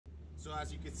So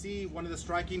as you can see, one of the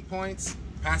striking points,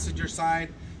 passenger side,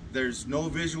 there's no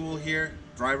visual here.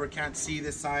 Driver can't see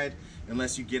this side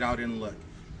unless you get out and look.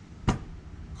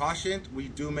 Caution, we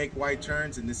do make wide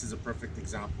turns, and this is a perfect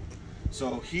example.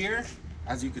 So here,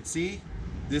 as you can see,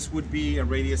 this would be a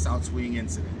radius outswing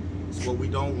incident. It's what we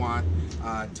don't want.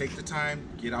 Take the time,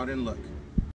 get out and look.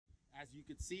 As you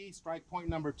can see, strike point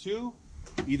number 2,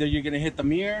 either you're gonna hit the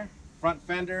mirror, front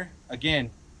fender. Again,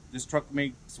 this truck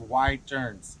makes wide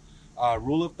turns.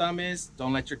 Rule of thumb is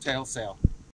don't let your tail sail.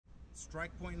 Strike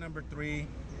point number 3,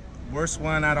 worst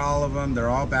one out of all of them. They're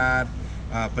all bad,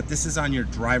 but this is on your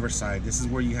driver's side. This is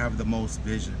where you have the most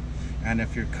vision. And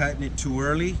if you're cutting it too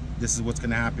early, this is what's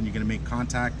gonna happen. You're gonna make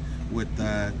contact with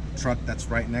the truck that's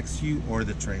right next to you or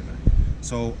the trailer.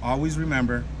 So always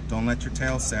remember, don't let your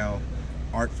tail sail.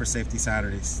 Art for Safety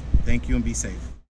Saturdays. Thank you and be safe.